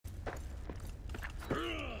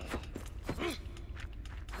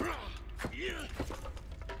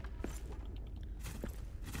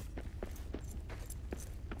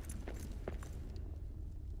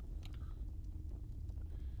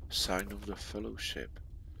Sign of the Fellowship.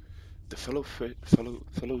 The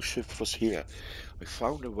fellowship was here. I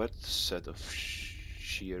found a wet set of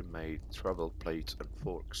shear-made travel plates and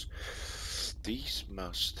forks. These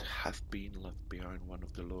must have been left behind one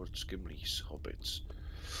of the Lord Gimli's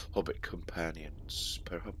hobbit companions,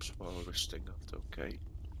 perhaps while resting after. Okay.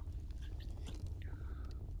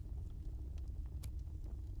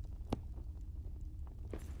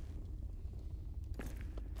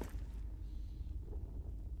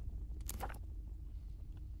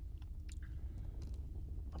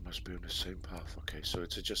 I must be on the same path. Okay, so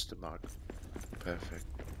it's just a mark. Perfect.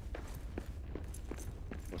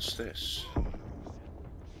 What's this?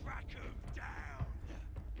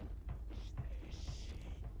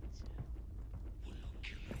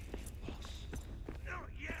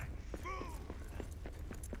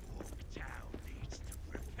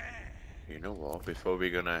 You know what? Before we're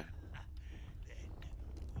gonna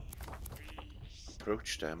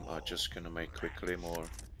approach them, I'm just gonna make quickly more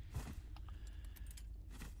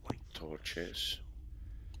torches.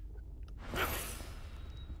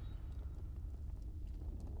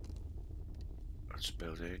 That's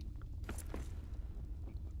building.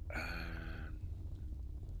 And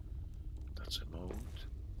that's a mold.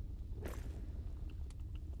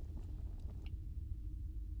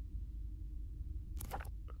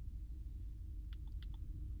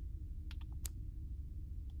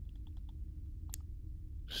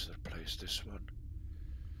 Just replace this one.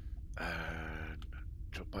 And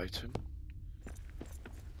drop item.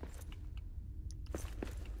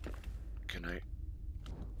 Can I?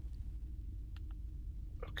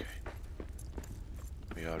 Okay.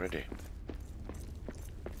 We are ready.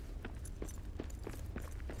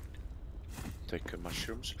 Take the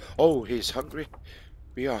mushrooms. Oh, he's hungry.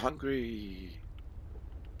 We are hungry.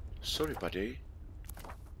 Sorry, buddy.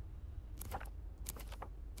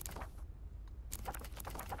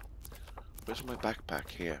 Where's my backpack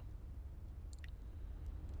here?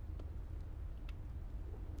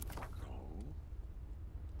 Oh.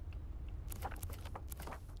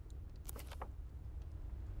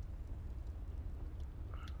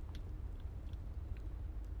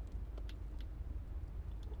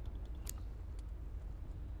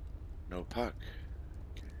 No pack.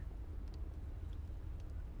 Okay.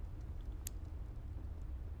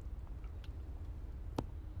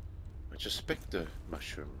 I just picked the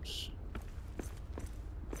mushrooms.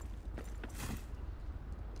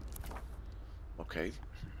 Okay.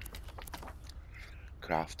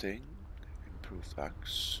 Crafting. Improved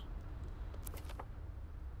axe.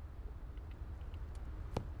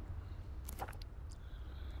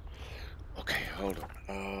 Okay, hold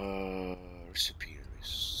on. Recipe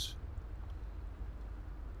list.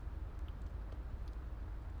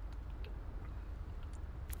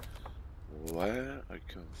 Where I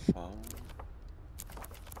can find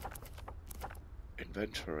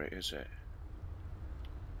inventory, is it?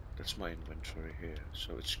 That's my inventory here,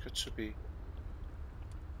 so it's got to be.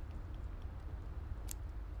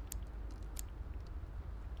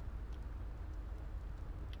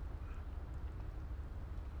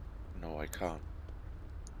 No, I can't.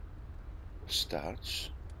 Stats.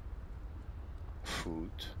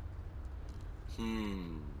 Food.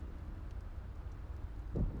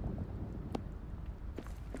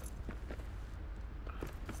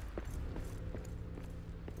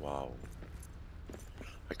 Wow.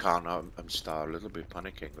 I can't. I'm still a little bit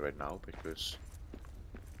panicking right now because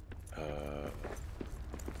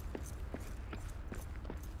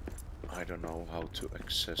I don't know how to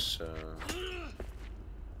access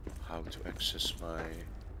my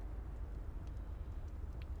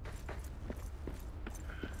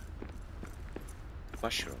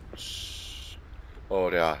mushrooms. Oh,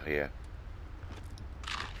 they are here.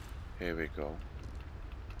 Here we go.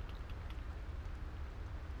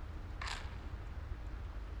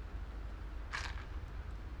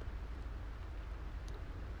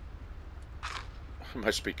 I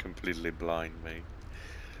must be completely blind, mate.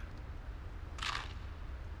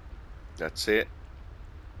 That's it.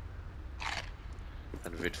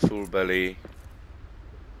 And with full belly.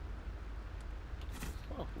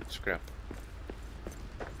 Oh, it's scrap.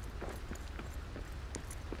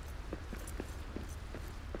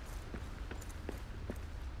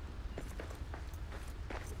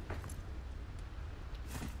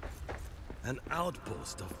 An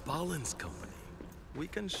outpost of Balin's company. We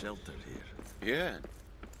can shelter here. Yeah.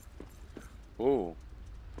 Oh.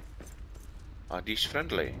 Are these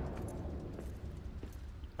friendly?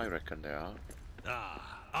 I reckon they are.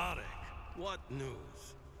 Ah, Arik, what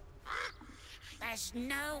news? There's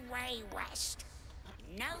no way west.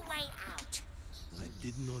 No way out. I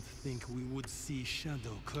did not think we would see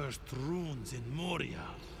shadow-cursed runes in Moria.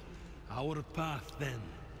 Our path, then,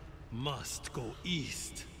 must go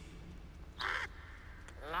east.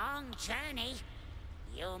 Long journey.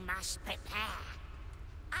 You must prepare.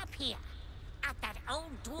 Up here, at that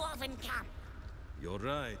old dwarven camp. You're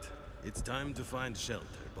right. It's time to find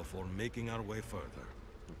shelter before making our way further.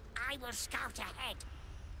 I will scout ahead.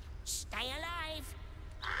 Stay alive.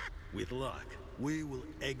 With luck, we will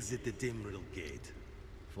exit the Timbrel Gate.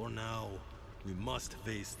 For now, we must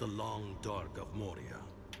face the long dark of Moria.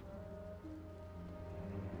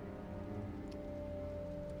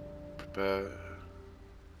 Prepare.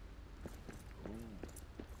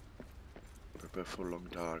 Prepare for long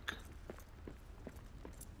dark.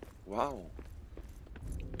 Wow.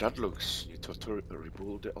 That looks. You thought to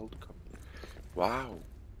rebuild the outcome. Wow.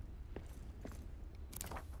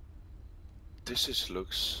 This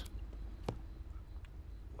looks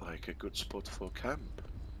like a good spot for camp.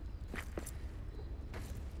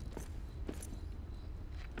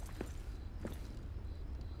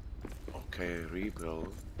 Okay,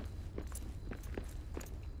 rebuild.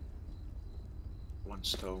 1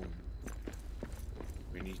 stone.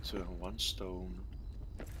 We need 1 stone.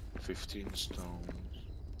 15 stones.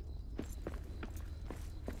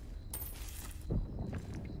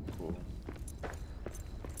 Cool.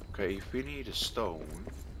 Okay, if we need a stone,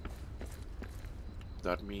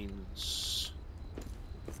 that means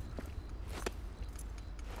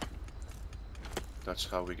that's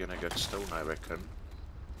how we're gonna get stone, I reckon.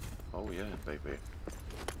 Oh yeah, baby.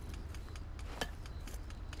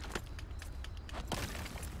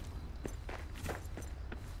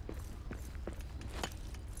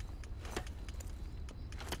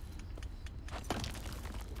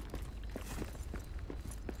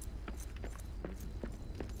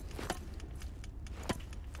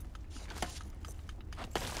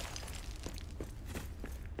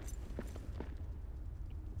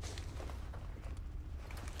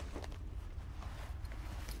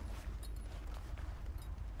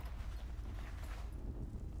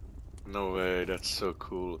 No way, that's so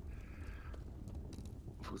cool.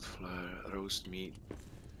 Food flour, roast meat,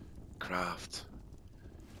 craft.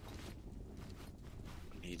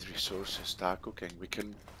 Need resources, start cooking. We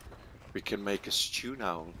can make a stew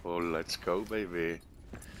now. Oh, let's go, baby.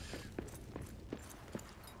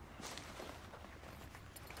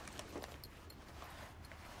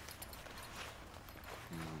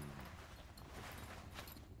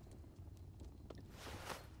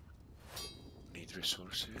 Need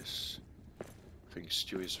resources. I think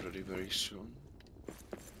stew is ready very soon.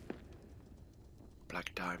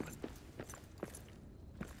 Black diamond.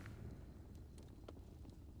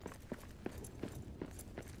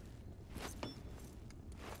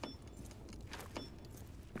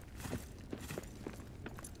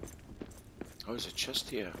 Oh, there's a chest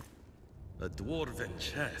here. A dwarven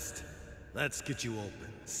chest. Let's get you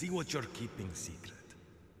open. See what you're keeping secret.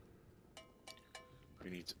 We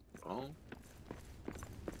need... Oh.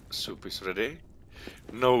 Soup is ready.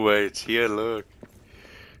 No way, it's here, look.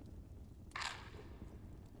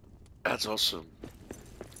 That's awesome.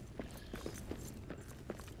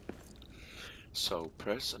 So,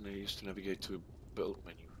 press and then use to navigate to build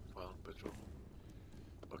menu. Well, bedroll.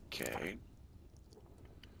 Okay.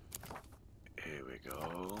 Here we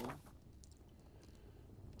go.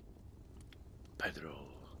 Bedroll.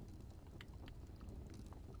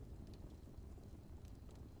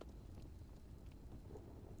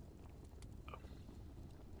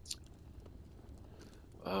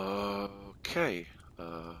 Okay.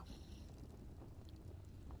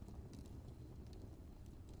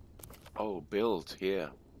 Oh, build here.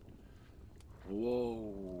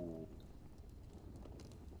 Whoa.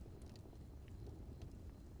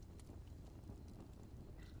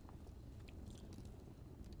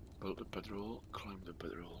 Build the bedroll, climb the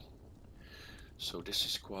bedroll. So this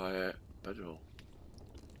is quiet bedroll.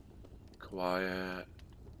 Quiet,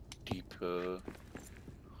 deeper.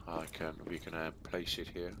 We can place it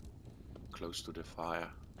here, close to the fire.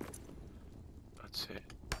 That's it.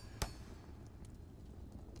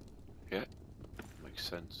 Yeah, makes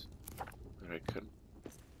sense. I reckon.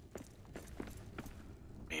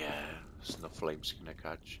 Yeah, there's no flames gonna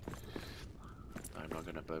catch. I'm not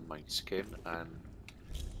gonna burn my skin, and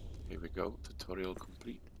here we go. Tutorial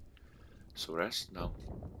complete. So rest now.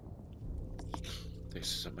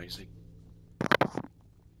 This is amazing.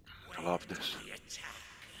 I love this.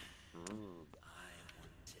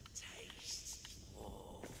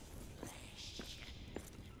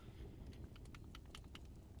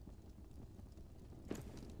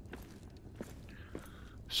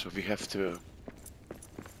 So we have to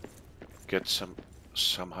get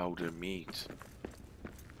somehow the meat.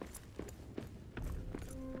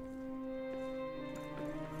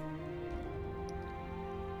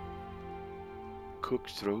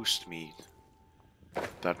 cooked roast meat.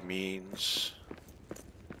 That means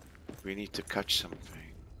we need to catch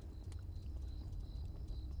something.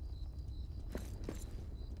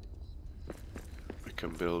 We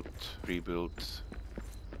can rebuild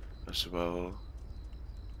as well.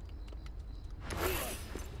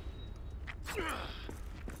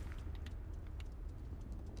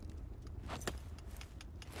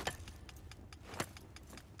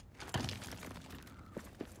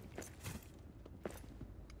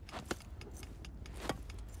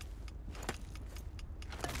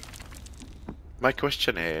 My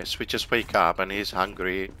question is, we just wake up and he's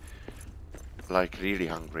hungry, like really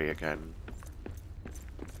hungry again.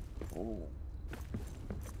 Oh.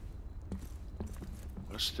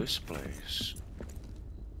 What's this place?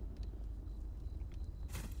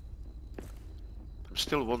 I'm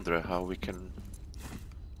still wondering how we can,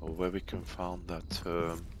 or where we can find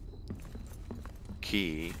that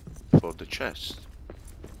key for the chest.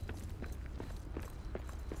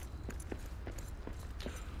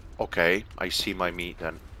 Okay, I see my meat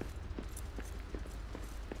then.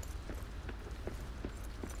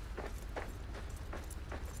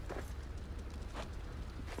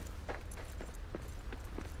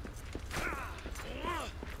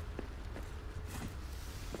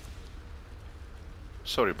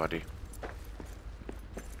 Sorry, buddy.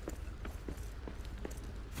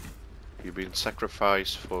 You've been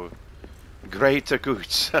sacrificed for greater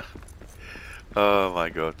goods. Oh my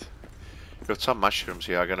god. Got some mushrooms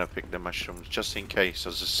here. I'm gonna pick the mushrooms just in case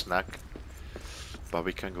as a snack. But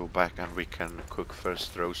we can go back and we can cook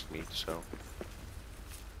first roast meat, so.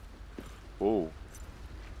 Oh.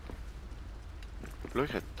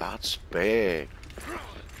 Look at that big.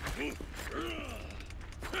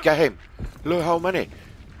 Get him! Look how many!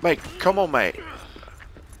 Mate, come on, mate!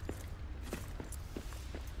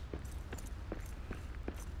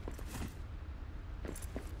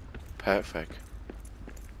 Perfect.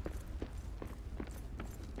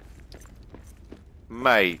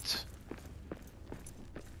 Mate.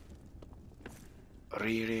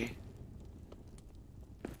 Really?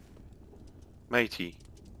 Matey.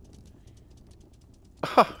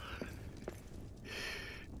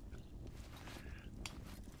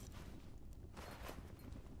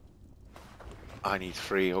 I need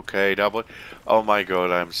 3, okay, that was... Oh my god,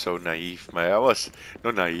 I'm so naive, mate. I was...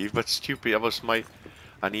 Not naive, but stupid.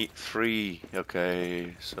 I need 3,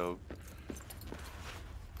 okay, so...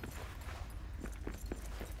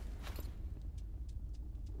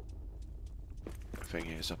 The thing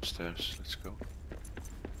is upstairs, let's go.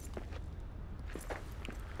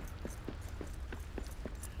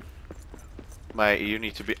 Mate, you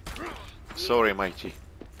need to be... Sorry, matey.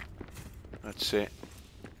 That's it.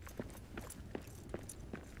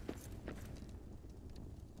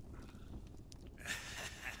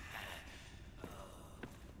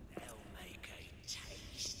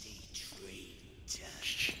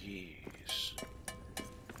 Jeez.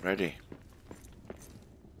 Ready.